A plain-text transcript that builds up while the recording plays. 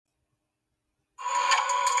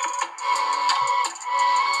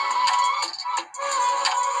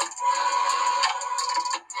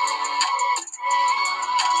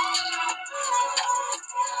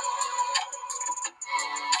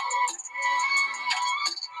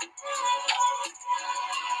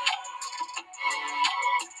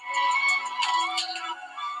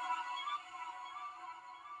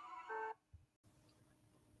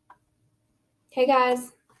Hey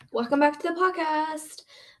guys, welcome back to the podcast.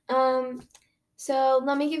 So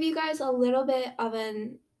let me give you guys a little bit of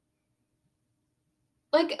an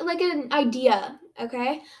an idea,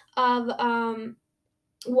 okay, of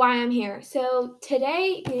why I'm here. So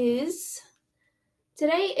today is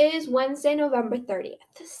Wednesday, November 30th.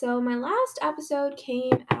 So my last episode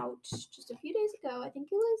came out just a few days ago. I think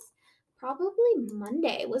it was probably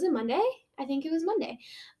Monday. Was it Monday? I think it was Monday.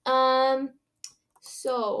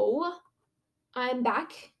 So I'm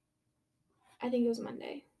back. I think it was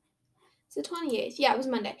Monday. It's the 28th. Yeah, it was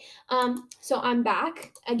Monday. So I'm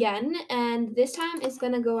back again, and this time it's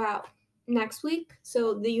gonna go out next week.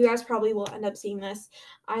 So you guys probably will end up seeing this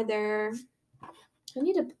either. I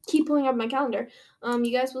need to keep pulling up my calendar.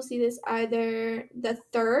 You guys will see this either the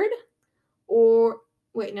 3rd or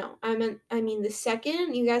wait, no, I mean the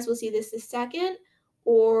 2nd. You guys will see this the 2nd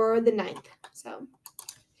or the 9th. So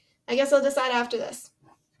I guess I'll decide after this.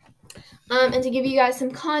 And to give you guys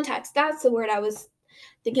some context, that's the word I was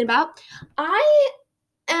thinking about. I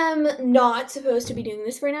am not supposed to be doing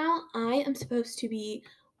this right now. I am supposed to be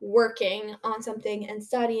working on something and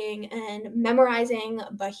studying and memorizing,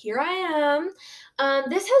 but here I am.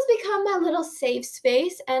 This has become my little safe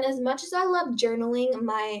space, and as much as I love journaling,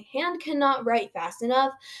 my hand cannot write fast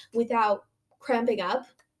enough without cramping up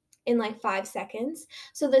in like 5 seconds.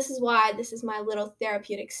 So this is why this is my little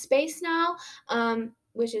therapeutic space now,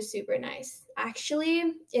 which is super nice.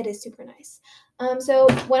 Actually, it is super nice. So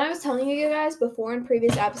when I was telling you guys before in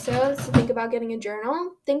previous episodes to think about getting a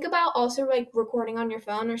journal, think about also like recording on your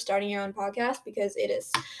phone or starting your own podcast, because it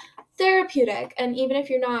is therapeutic. And even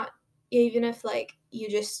if like you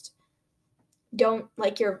just don't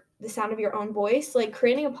like the sound of your own voice, like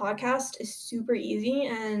creating a podcast is super easy.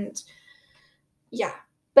 And yeah,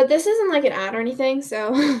 but this isn't like an ad or anything,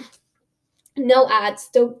 so no ads.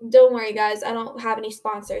 Don't worry, guys. I don't have any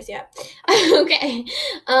sponsors yet. Okay.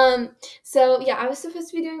 So yeah, I was supposed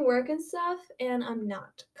to be doing work and stuff, and I'm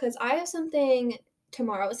not, because I have something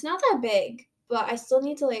tomorrow. It's not that big, but I still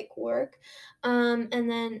need to like work. And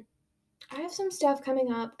then I have some stuff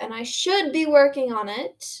coming up, and I should be working on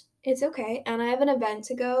it. It's okay. And I have an event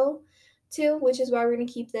to go to, which is why we're going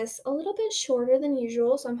to keep this a little bit shorter than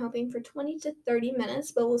usual. So I'm hoping for 20 to 30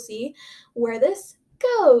 minutes, but we'll see where this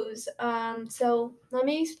goes. So let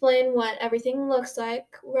me explain what everything looks like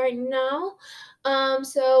right now.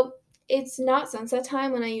 So it's not sunset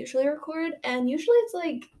time when I usually record, and usually it's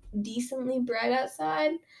like decently bright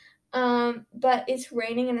outside. But it's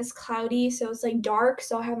raining and it's cloudy, so it's like dark,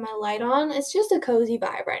 so I have my light on. It's just a cozy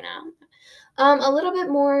vibe right now. A little bit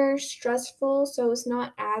more stressful, so it's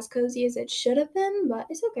not as cozy as it should have been, but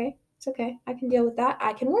it's okay. It's okay. I can deal with that.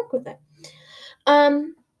 I can work with it.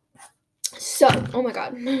 So, oh my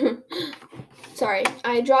god. Sorry.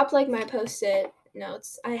 I dropped like my post-it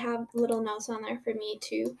notes. I have little notes on there for me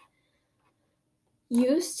to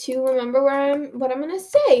use to remember what I'm gonna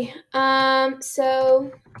say.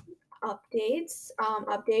 So updates.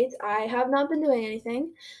 I have not been doing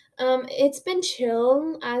anything. It's been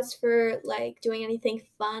chill. As for like doing anything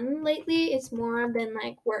fun lately, it's more been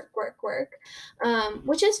like work,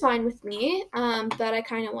 which is fine with me. But I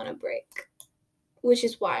kind of want a break, which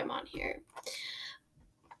is why I'm on here.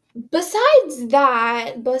 Besides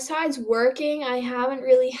working, I haven't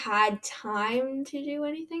really had time to do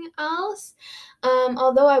anything else.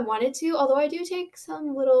 Although I do take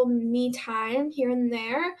some little me time here and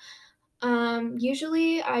there.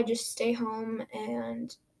 Usually I just stay home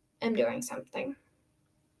and am doing something.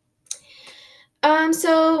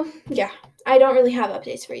 So yeah, I don't really have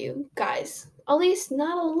updates for you guys. At least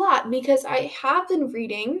not a lot, because I have been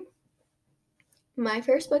reading. My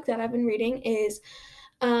first book that I've been reading is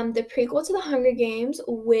the prequel to The Hunger Games,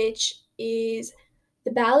 which is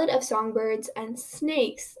The Ballad of Songbirds and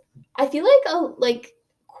Snakes. I feel like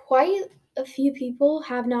quite a few people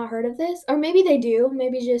have not heard of this, or maybe they do.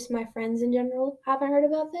 Maybe just my friends in general haven't heard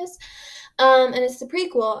about this. And it's the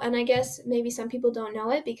prequel, and I guess maybe some people don't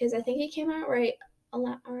know it because I think it came out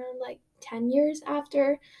around like 10 years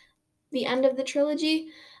after the end of the trilogy,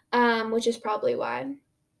 which is probably why.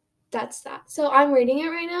 That's that. So I'm reading it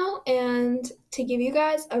right now, and to give you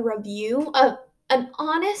guys a review, an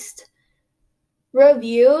honest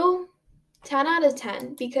review, 10 out of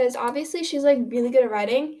 10, because obviously she's like really good at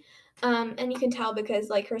writing, and you can tell because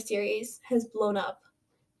like her series has blown up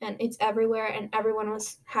and it's everywhere and everyone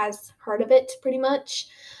has heard of it pretty much.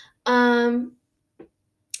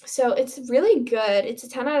 So it's really good. It's a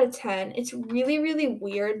 10 out of 10. It's really, really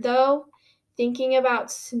weird though, thinking about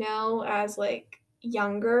Snow as like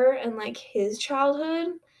younger and like his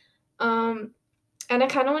childhood. And I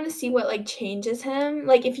kind of want to see what like changes him.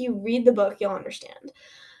 Like if you read the book, you'll understand.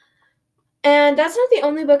 And that's not the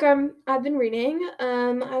only book I've been reading.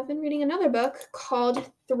 I've been reading another book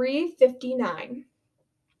called 359.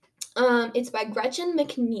 It's by Gretchen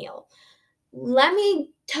McNeil. Let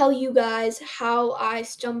me tell you guys how I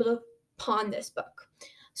stumbled upon this book.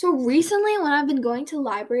 So recently, when I've been going to the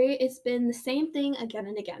library, it's been the same thing again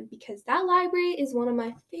and again because that library is one of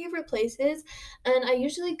my favorite places, and I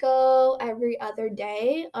usually go every other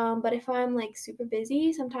day. But if I'm like super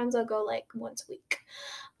busy, sometimes I'll go like once a week.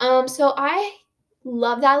 So I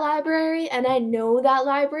love that library, and I know that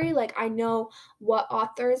library. Like I know what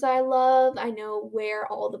authors I love. I know where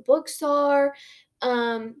all the books are.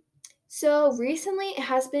 Um, so recently, it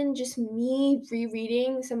has been just me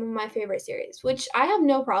rereading some of my favorite series, which I have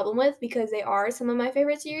no problem with because they are some of my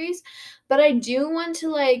favorite series. But I do want to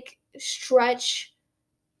like stretch,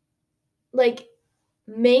 like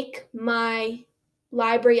make my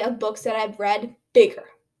library of books that I've read bigger.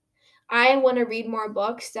 I want to read more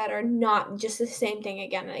books that are not just the same thing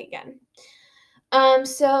again and again.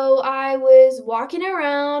 So I was walking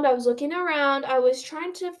around, I was looking around, I was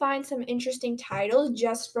trying to find some interesting titles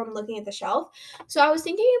just from looking at the shelf. So I was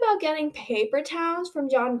thinking about getting Paper Towns from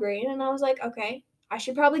John Green, and I was like, okay, I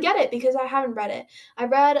should probably get it because I haven't read it. I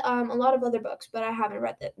read a lot of other books, but I haven't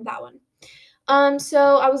read that one.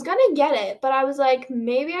 So I was gonna get it, but I was like,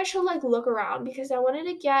 maybe I should like look around because I wanted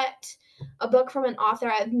to get a book from an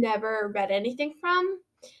author I've never read anything from.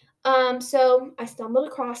 So I stumbled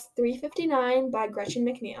across 359 by Gretchen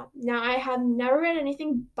McNeil. Now I have never read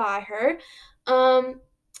anything by her. Um,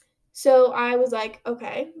 so I was like,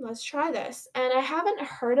 okay, let's try this. And I haven't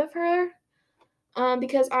heard of her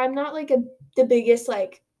because I'm not like the biggest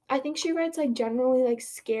like I think she writes like generally like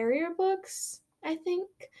scarier books, I think.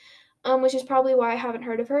 Which is probably why I haven't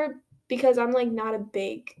heard of her because I'm like not a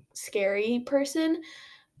big scary person.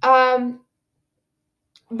 Um,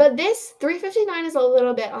 but this 359 is a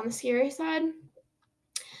little bit on the scary side.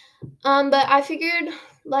 But I figured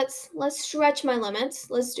let's stretch my limits.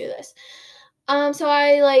 Let's do this. So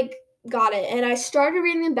I like got it and I started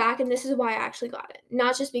reading them back, and this is why I actually got it.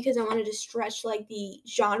 Not just because I wanted to stretch like the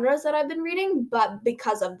genres that I've been reading, but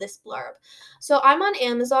because of this blurb. So I'm on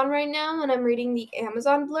Amazon right now and I'm reading the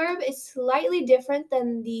Amazon blurb. It's slightly different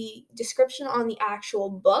than the description on the actual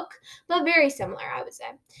book, but very similar, I would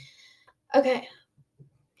say. Okay,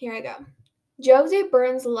 here I go. Josie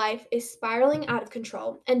Burns' life is spiraling out of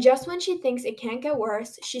control, and just when she thinks it can't get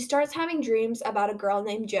worse, she starts having dreams about a girl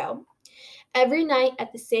named Jo. Every night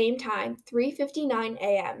at the same time, 3:59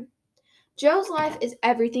 a.m. Jo's life is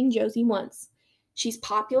everything Josie wants. She's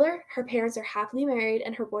popular, her parents are happily married,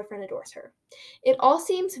 and her boyfriend adores her. It all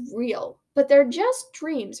seems real, but they're just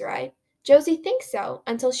dreams, right? Josie thinks so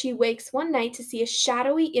until she wakes one night to see a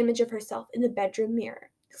shadowy image of herself in the bedroom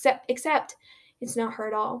mirror. Except it's not her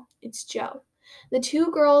at all, it's Jo. The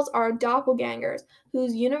two girls are doppelgangers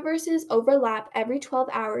whose universes overlap every 12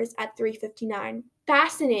 hours at 3:59.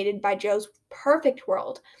 Fascinated by Jo's perfect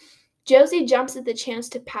world, Josie jumps at the chance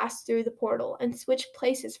to pass through the portal and switch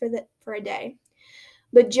places for a day.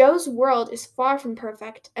 But Jo's world is far from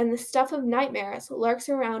perfect, and the stuff of nightmares lurks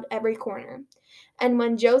around every corner. And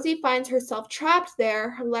when Josie finds herself trapped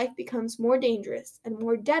there, her life becomes more dangerous and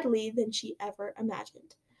more deadly than she ever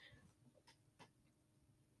imagined.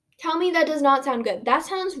 Tell me that does not sound good. That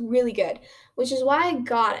sounds really good, which is why I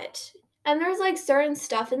got it. And there's like certain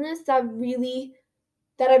stuff in this that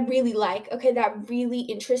I really like. Okay, that really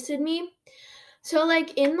interested me. So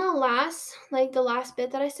like in the last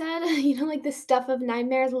bit that I said, like the stuff of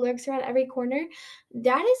nightmares lurks around every corner.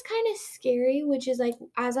 That is kind of scary, which is like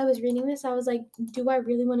as I was reading this, I was like, do I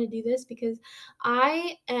really want to do this? Because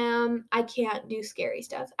I can't do scary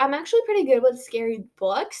stuff. I'm actually pretty good with scary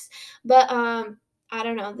books, but I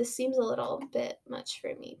don't know. This seems a little bit much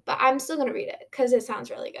for me, but I'm still gonna read it because it sounds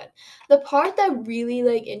really good. The part that really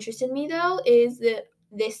like interested me though is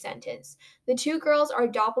this sentence. The two girls are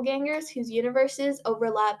doppelgangers whose universes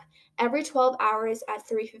overlap every 12 hours at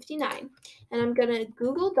 3:59. And I'm going to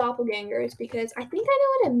Google doppelgangers because I think I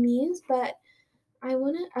know what it means, but I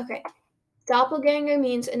want to okay. Doppelganger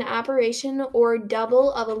means an apparition or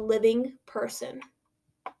double of a living person.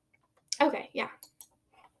 Okay, yeah.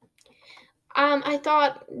 I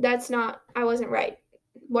thought I wasn't right.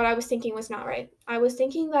 What I was thinking was not right. I was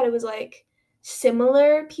thinking that it was like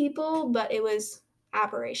similar people, but it was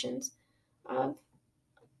apparitions of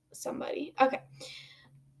somebody. Okay.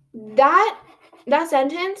 That that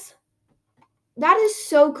sentence, that is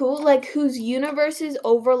so cool. Like whose universes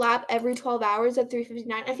overlap every 12 hours at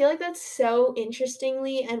 3:59. I feel like that's so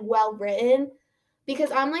interestingly and well written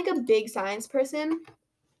because I'm like a big science person.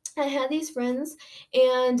 I had these friends,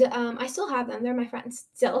 and I still have them. They're my friends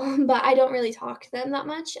still, but I don't really talk to them that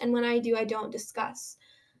much. And when I do, I don't discuss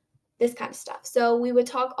this kind of stuff. So we would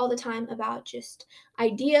talk all the time about just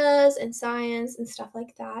ideas and science and stuff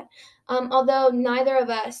like that. Although neither of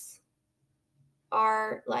us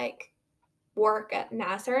are like work at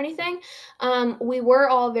NASA or anything, we were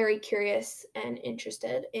all very curious and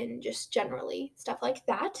interested in just generally stuff like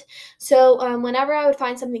that. So whenever I would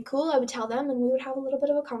find something cool, I would tell them and we would have a little bit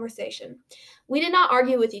of a conversation. We did not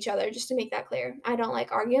argue with each other, just to make that clear. I don't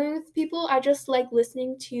like arguing with people. I just like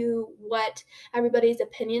listening to what everybody's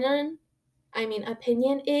opinion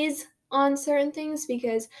is on certain things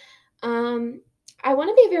because um, I want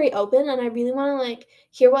to be very open and I really want to like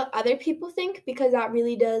hear what other people think because that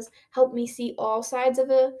really does help me see all sides of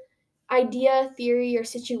a idea, theory, or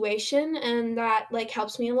situation, and that like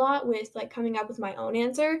helps me a lot with like coming up with my own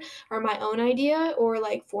answer or my own idea or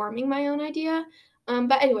like forming my own idea.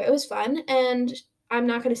 But anyway, it was fun, and I'm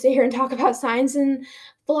not going to sit here and talk about science and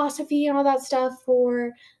philosophy and all that stuff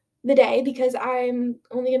for the day because I'm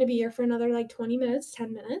only going to be here for another like 20 minutes,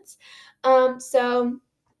 10 minutes. So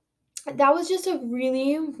that was just a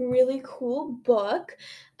really, really cool book.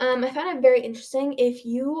 I found it very interesting. If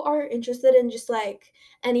you are interested in just like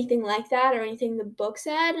anything like that or anything the book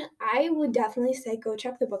said, I would definitely say go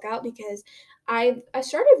check the book out because I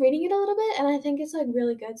started reading it a little bit and I think it's like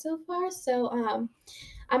really good so far. So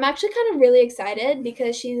I'm actually kind of really excited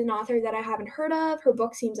because she's an author that I haven't heard of. Her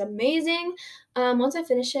book seems amazing. Once I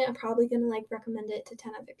finish it, I'm probably gonna like recommend it to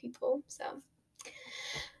 10 other people. So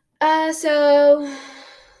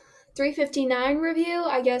 359 review,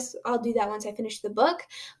 I guess I'll do that once I finish the book.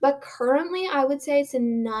 But currently, I would say it's a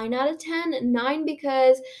 9 out of 10. 9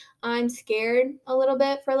 because I'm scared a little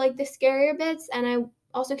bit for like the scarier bits, and I'm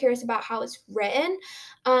also curious about how it's written.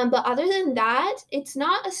 But other than that, it's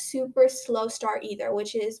not a super slow start either,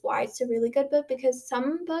 which is why it's a really good book because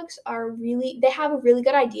some books they have a really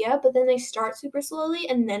good idea, but then they start super slowly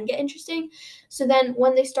and then get interesting. So then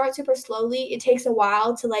when they start super slowly, it takes a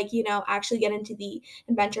while to like, actually get into the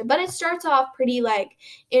adventure. But it starts off pretty like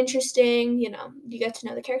interesting, you get to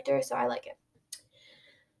know the character, so I like it.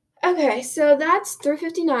 Okay, so that's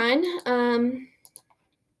 359.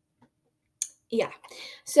 Yeah.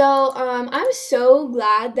 So I'm so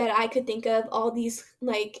glad that I could think of all these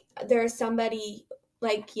like there's somebody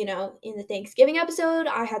like in the Thanksgiving episode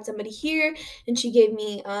I had somebody here and she gave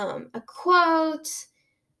me a quote,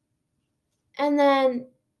 and then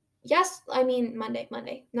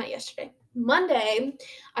Monday, not yesterday. Monday,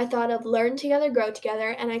 I thought of learn together, grow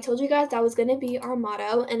together, and I told you guys that was going to be our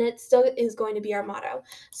motto, and it still is going to be our motto.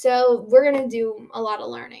 So we're going to do a lot of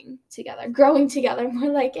learning together, growing together, more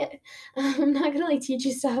like it. I'm not going to like teach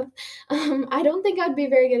you stuff. I don't think I'd be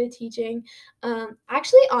very good at teaching.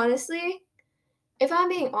 Actually, honestly, if I'm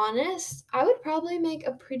being honest, I would probably make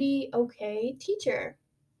a pretty okay teacher,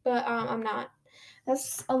 but I'm not.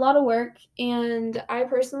 That's a lot of work, and I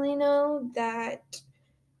personally know that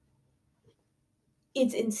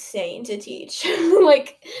it's insane to teach.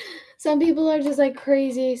 Like, some people are just like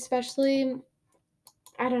crazy, especially,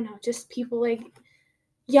 I don't know, just people like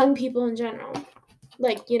young people in general.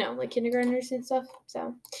 Like, like kindergartners and stuff.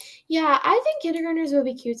 So, yeah, I think kindergartners would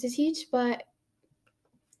be cute to teach, but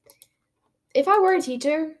if I were a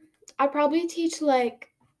teacher, I'd probably teach like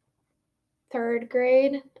third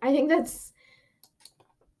grade. I think that's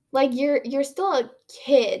like you're still a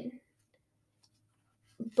kid,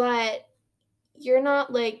 but you're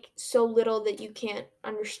not like so little that you can't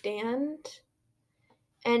understand,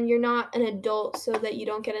 and you're not an adult so that you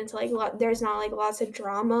don't get into like there's not like lots of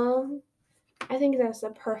drama. I think that's the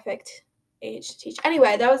perfect age to teach.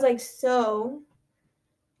 Anyway, that was like so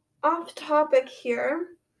off topic here.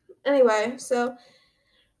 Anyway, so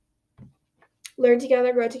learn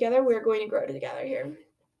together, grow together. We're going to grow together here.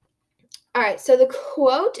 All right, so the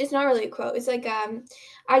quote is not really a quote. It's like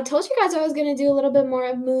I told you guys I was gonna do a little bit more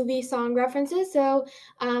of movie song references. So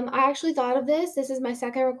I actually thought of this. This is my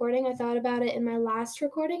second recording. I thought about it in my last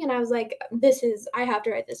recording, and I was like, I have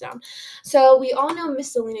to write this down. So we all know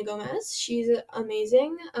Miss Selena Gomez. She's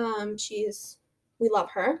amazing. We love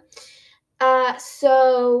her.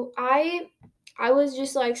 So I was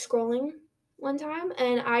just like scrolling one time,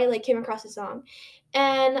 and I like came across a song,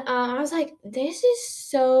 and I was like, this is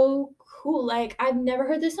so cool. Like, I've never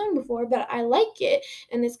heard this song before, but I like it,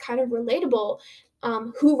 and it's kind of relatable.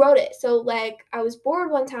 Who wrote it? So like, I was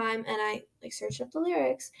bored one time, and I like searched up the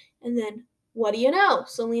lyrics, and then what do you know?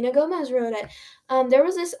 Selena Gomez wrote it. There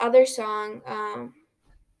was this other song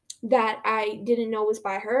that I didn't know was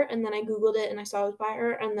by her, and then I googled it and I saw it was by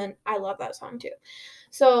her, and then I love that song too.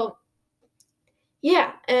 So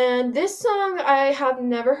Yeah, and this song I have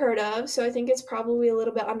never heard of, so I think it's probably a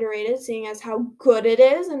little bit underrated, seeing as how good it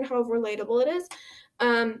is and how relatable it is.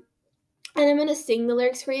 Um, and I'm gonna sing the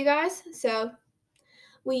lyrics for you guys. So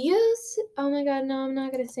we used. Oh my god, no, I'm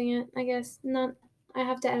not gonna sing it. I guess not. I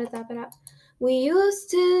have to edit that bit out. We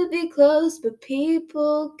used to be close, but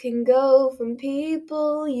people can go from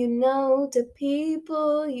people you know to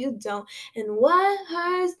people you don't. And what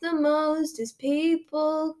hurts the most is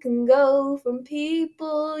people can go from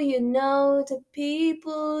people you know to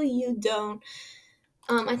people you don't.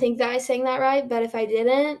 I think that I sang that right, but if I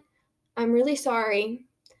didn't, I'm really sorry.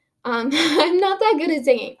 I'm not that good at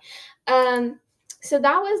singing. Um, so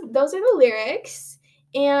those are the lyrics,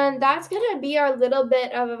 and that's gonna be our little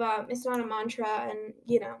bit of it's not a mantra, and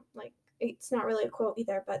like it's not really a quote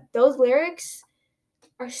either, but those lyrics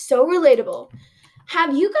are so relatable.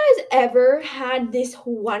 Have you guys ever had this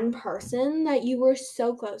one person that you were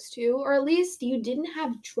so close to, or at least you didn't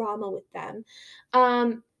have drama with them,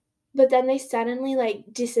 um, but then they suddenly like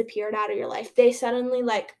disappeared out of your life? They suddenly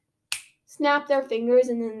like snap their fingers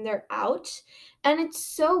and then they're out. And it's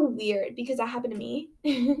so weird because that happened to me.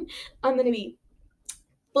 I'm going to be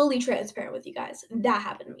fully transparent with you guys. That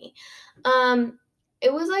happened to me.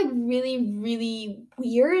 It was like really, really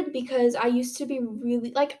weird because I used to be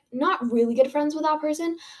really, like, not really good friends with that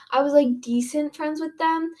person. I was like decent friends with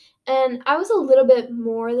them. And I was a little bit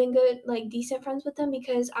more than good, like decent friends with them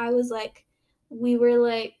because I was like, we were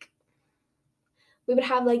like, we would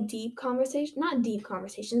have like deep conversations, not deep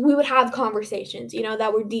conversations, we would have conversations,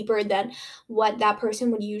 that were deeper than what that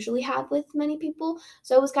person would usually have with many people.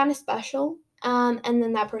 So it was kind of special. And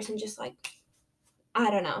then that person just like, I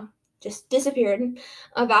don't know, just disappeared,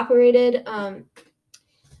 evaporated out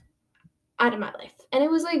of my life. And it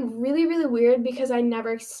was like really, really weird because I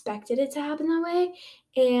never expected it to happen that way.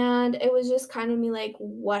 And it was just kind of me like,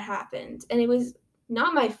 what happened? And it was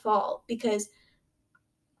not my fault because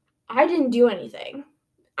I didn't do anything.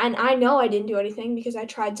 And I know I didn't do anything because I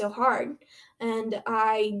tried so hard and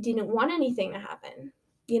I didn't want anything to happen,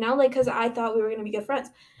 like, because I thought we were going to be good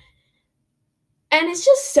friends. And it's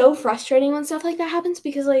just so frustrating when stuff like that happens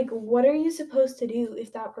because, like, what are you supposed to do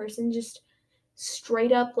if that person just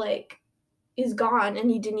straight up, like, is gone and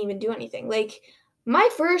you didn't even do anything? Like, my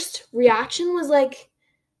first reaction was like,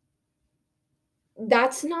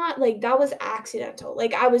 that's not like that was accidental.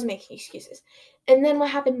 Like, I was making excuses. And then what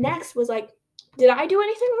happened next was like, did I do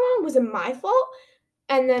anything wrong? Was it my fault?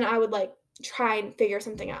 And then I would like try and figure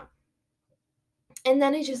something out. And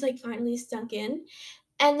then it just like finally sunk in.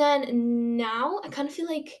 And then now I kind of feel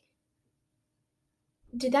like,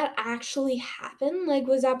 did that actually happen? Like,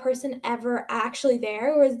 was that person ever actually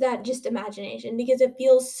there, or is that just imagination? Because it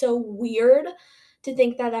feels so weird to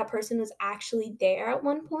think that that person was actually there at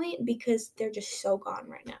one point because they're just so gone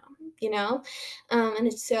right now, and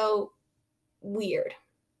it's so weird.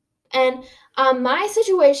 And my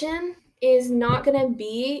situation is not going to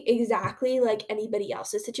be exactly like anybody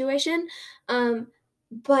else's situation. Um,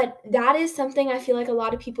 but that is something I feel like a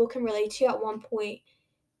lot of people can relate to at one point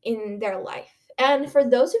in their life. And for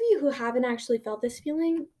those of you who haven't actually felt this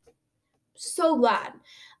feeling, so glad.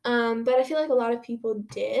 But I feel like a lot of people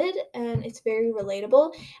did, and it's very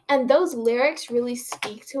relatable. And those lyrics really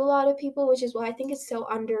speak to a lot of people, which is why I think it's so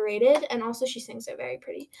underrated. And also, she sings it very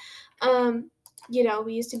pretty.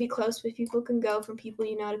 We used to be close, but people can go from people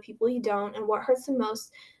you know to people you don't. And what hurts the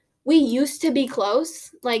most, we used to be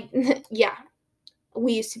close. Like, yeah,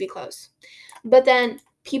 we used to be close. But then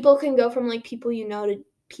people can go from like people you know to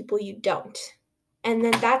people you don't. And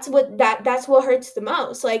then that's what hurts the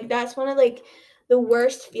most. Like, that's one of like the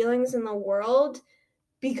worst feelings in the world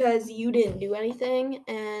because you didn't do anything.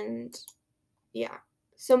 And yeah.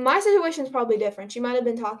 So my situation is probably different. She might have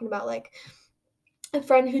been talking about like a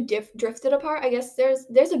friend who drifted apart. I guess there's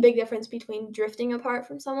a big difference between drifting apart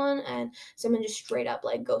from someone and someone just straight up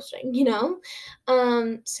like ghosting.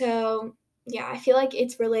 So yeah, I feel like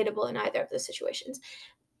it's relatable in either of those situations.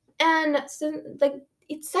 And so like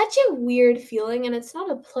it's such a weird feeling, and it's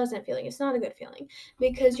not a pleasant feeling. It's not a good feeling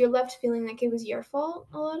because you're left feeling like it was your fault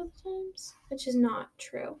a lot of the times, which is not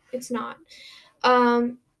true. It's not.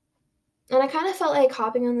 Um and I kind of felt like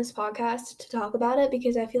hopping on this podcast to talk about it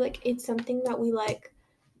because I feel like it's something that we like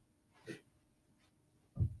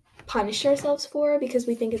punish ourselves for because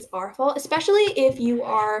we think it's our fault, especially if you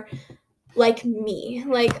are like me.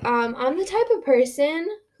 Like, I'm the type of person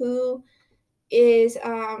who is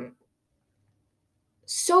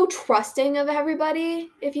so trusting of everybody,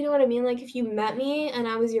 if you know what I mean. Like, if you met me and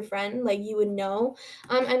I was your friend, like, you would know.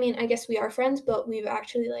 I mean, I guess we are friends, but we've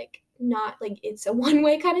actually like not like it's a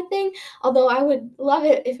one-way kind of thing, although I would love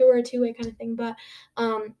it if it were a two-way kind of thing. But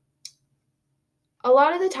a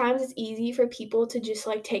lot of the times it's easy for people to just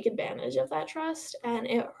like take advantage of that trust, and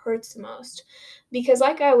it hurts the most because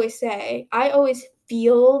like I always say, I always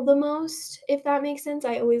feel the most, if that makes sense.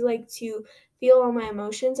 I always like to feel all my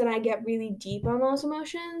emotions, and I get really deep on those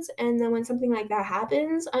emotions, and then when something like that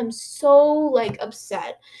happens, I'm so like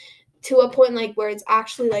upset to a point like where it's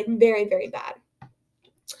actually like very, very bad.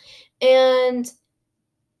 And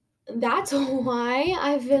that's why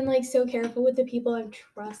I've been like so careful with the people I've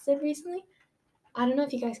trusted recently. I don't know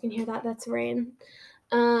if you guys can hear that. That's rain.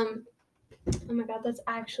 Oh my god, that's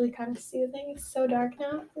actually kind of soothing. It's so dark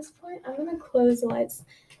now at this point. I'm gonna close the lights.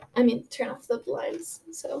 I mean, turn off the blinds.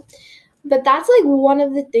 So, but that's like one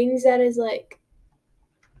of the things that is like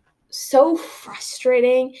so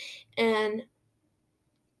frustrating and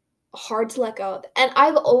hard to let go of. And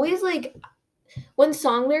I've always like, when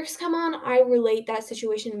song lyrics come on, I relate that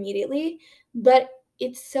situation immediately, but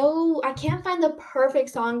it's so, I can't find the perfect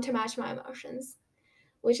song to match my emotions,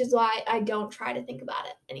 which is why I don't try to think about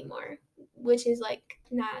it anymore, which is like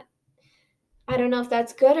not, I don't know if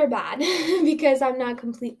that's good or bad because I'm not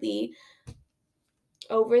completely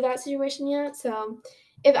over that situation yet. So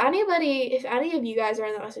if any of you guys are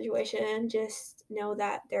in that situation, just know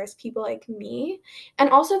that there's people like me. And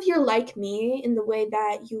also, if you're like me in the way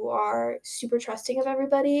that you are super trusting of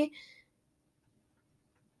everybody,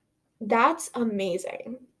 that's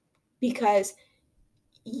amazing because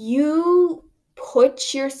you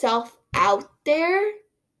put yourself out there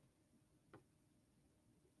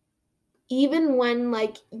even when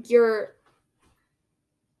like you're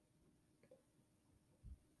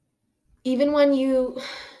even when you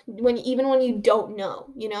even when you don't know,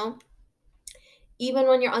 you know, even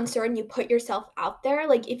when you're uncertain, you put yourself out there.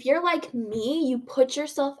 Like if you're like me, you put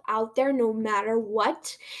yourself out there no matter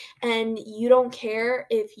what, and you don't care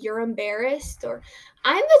if you're embarrassed. Or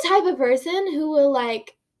I'm the type of person who will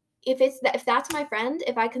like, if that's my friend,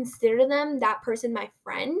 if I consider them, that person, my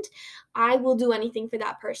friend, I will do anything for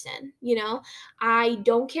that person, you know. I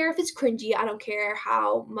don't care if it's cringy. I don't care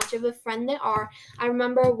how much of a friend they are. I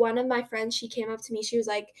remember one of my friends, she came up to me, she was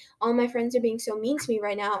like, all my friends are being so mean to me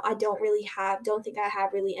right now. I don't think I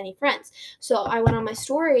have really any friends. So I went on my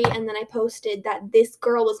story and then I posted that this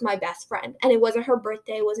girl was my best friend, and it wasn't her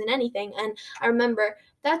birthday, it wasn't anything. And I remember,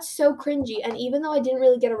 that's so cringy. And even though I didn't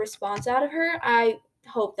really get a response out of her, I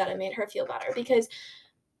hope that I made her feel better because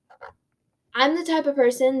I'm the type of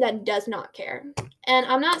person that does not care. And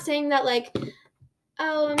I'm not saying that like,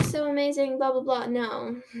 oh, I'm so amazing, blah, blah, blah.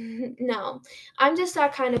 No, no. I'm just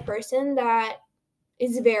that kind of person that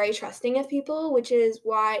is very trusting of people, which is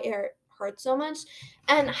why it hurts so much.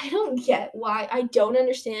 And I don't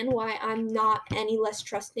understand why I'm not any less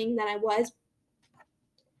trusting than I was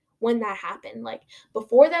when that happened. Like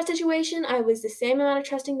before that situation, I was the same amount of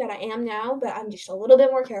trusting that I am now, but I'm just a little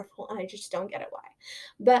bit more careful and I just don't get it why.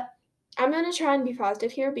 But I'm going to try and be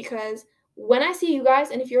positive here because when I see you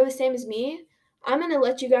guys, and if you're the same as me, I'm going to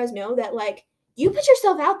let you guys know that like you put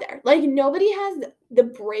yourself out there. Like nobody has the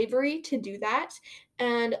bravery to do that.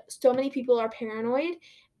 And so many people are paranoid.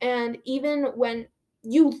 And even when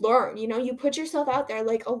you learn, you know, you put yourself out there,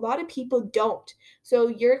 like a lot of people don't. So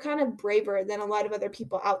you're kind of braver than a lot of other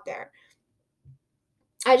people out there.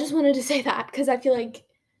 I just wanted to say that because I feel like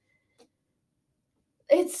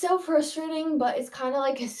it's so frustrating, but it's kind of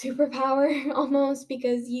like a superpower almost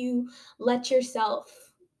because you let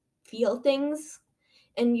yourself feel things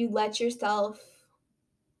and you let yourself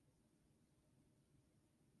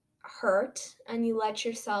hurt and you let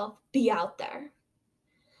yourself be out there.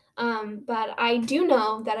 But I do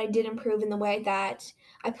know that I did improve in the way that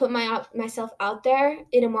I put myself out there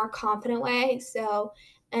in a more confident way. So,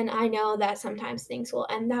 and I know that sometimes things will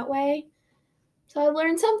end that way. So I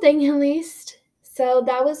learned something at least. So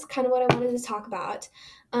that was kind of what I wanted to talk about.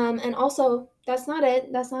 And also, that's not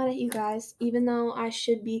it. That's not it, you guys. Even though I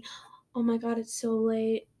should be, oh my god, it's so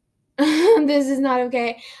late. This is not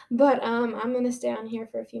okay. But I'm gonna stay on here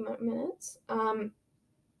for a few more minutes.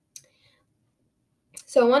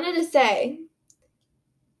 So I wanted to say,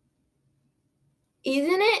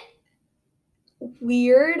 isn't it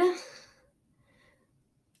weird?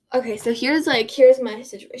 Okay, so here's my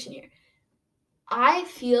situation here. I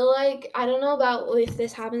feel like, I don't know about if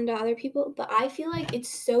this happened to other people, but I feel like it's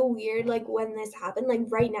so weird like when this happened. Like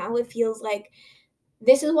right now it feels like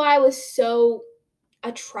this is why I was so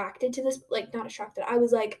attracted to this, like not attracted, I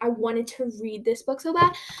was like I wanted to read this book so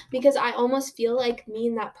bad because I almost feel like me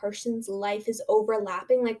and that person's life is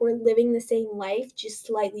overlapping, like we're living the same life just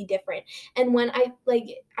slightly different. And when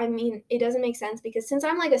I mean it doesn't make sense because since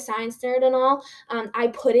I'm like a science nerd and all, I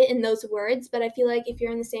put it in those words, but I feel like if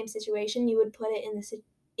you're in the same situation you would put it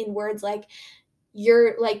in words like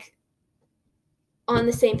you're like on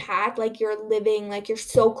the same path, like you're living, like you're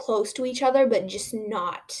so close to each other, but just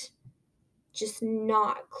not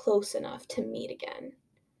close enough to meet again.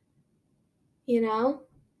 You know?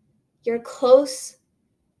 You're close.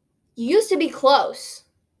 You used to be close.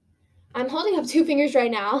 I'm holding up two fingers right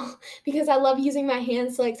now because I love using my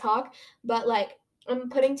hands to like talk, but like I'm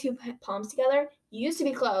putting two palms together. You used to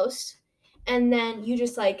be close and then you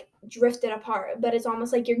just like drifted apart, but it's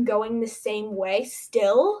almost like you're going the same way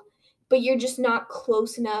still, but you're just not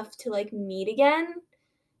close enough to like meet again.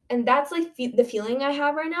 And that's like the feeling I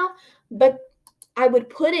have right now, but I would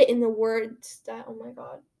put it in the words that, oh my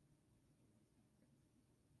god.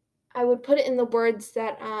 I would put it in the words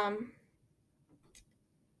that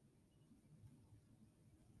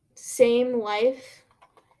same life,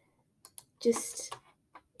 just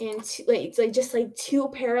in two, like it's like just like two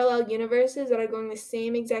parallel universes that are going the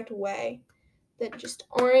same exact way that just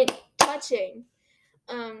aren't touching.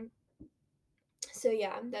 Um so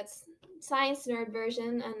yeah, that's science nerd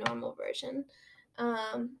version and normal version.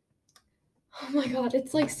 Oh my god,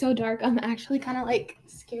 it's like so dark. I'm actually kind of like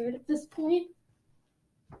scared at this point.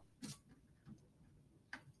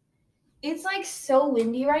 It's like so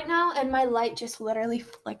windy right now and my light just literally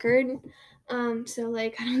flickered. So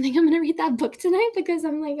like I don't think I'm gonna read that book tonight because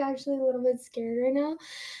I'm like actually a little bit scared right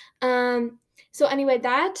now. So anyway,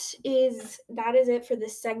 that is it for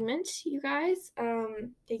this segment, you guys.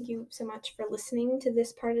 Thank you so much for listening to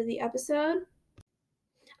this part of the episode.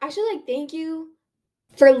 Actually, like thank you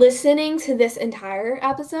for listening to this entire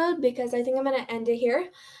episode because I think I'm gonna end it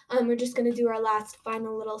here. We're just gonna do our last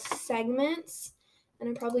final little segments. And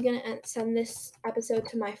I'm probably going to send this episode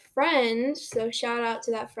to my friend. So shout out to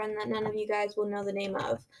that friend that none of you guys will know the name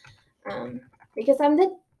of. Because I'm that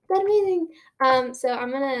amazing. So I'm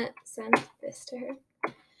going to send this to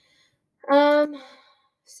her.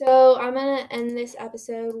 So I'm going to end this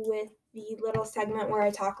episode with the little segment where I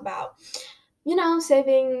talk about,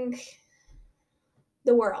 saving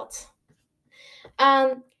the world.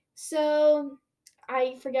 So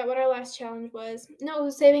I forget what our last challenge was. No, it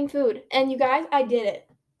was saving food. And you guys, I did it.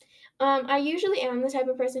 I usually am the type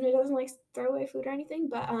of person who doesn't like throw away food or anything,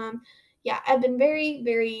 but yeah, I've been very,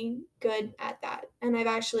 very good at that, and I've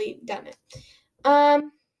actually done it.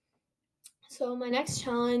 So my next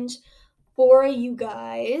challenge for you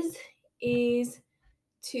guys is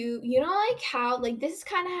to, like how, like this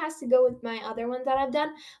kind of has to go with my other ones that I've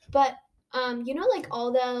done, but like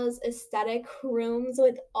all those aesthetic rooms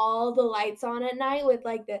with all the lights on at night with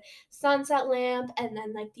like the sunset lamp and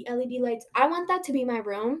then like the LED lights. I want that to be my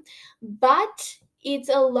room, but it's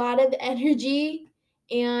a lot of energy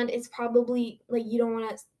and it's probably like you don't want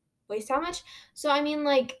to waste that much. So I mean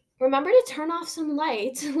like remember to turn off some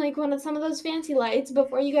lights, like some of those fancy lights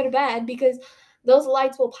before you go to bed because those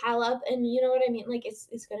lights will pile up and you know what I mean, like it's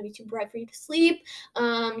going to be too bright for you to sleep.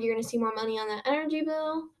 You're going to see more money on that energy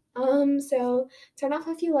bill. So turn off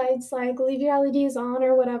a few lights, like leave your LEDs on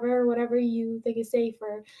or whatever you think is safe,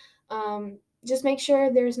 or just make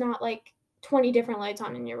sure there's not like 20 different lights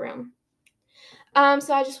on in your room.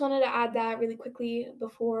 So I just wanted to add that really quickly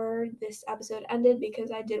before this episode ended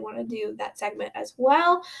because I did want to do that segment as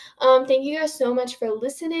well. Thank you guys so much for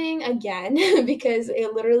listening again because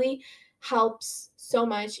it literally helps so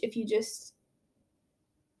much if you just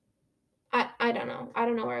I don't know. I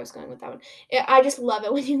don't know where I was going with that one. I just love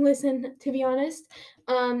it when you listen, to be honest.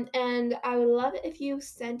 And I would love it if you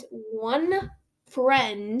sent one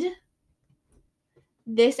friend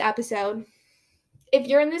this episode. If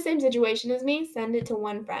you're in the same situation as me, send it to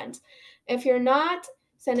one friend. If you're not,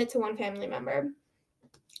 send it to one family member.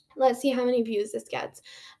 Let's see how many views this gets.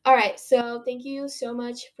 All right, so thank you so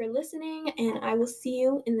much for listening, and I will see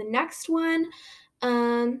you in the next one.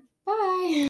 Bye.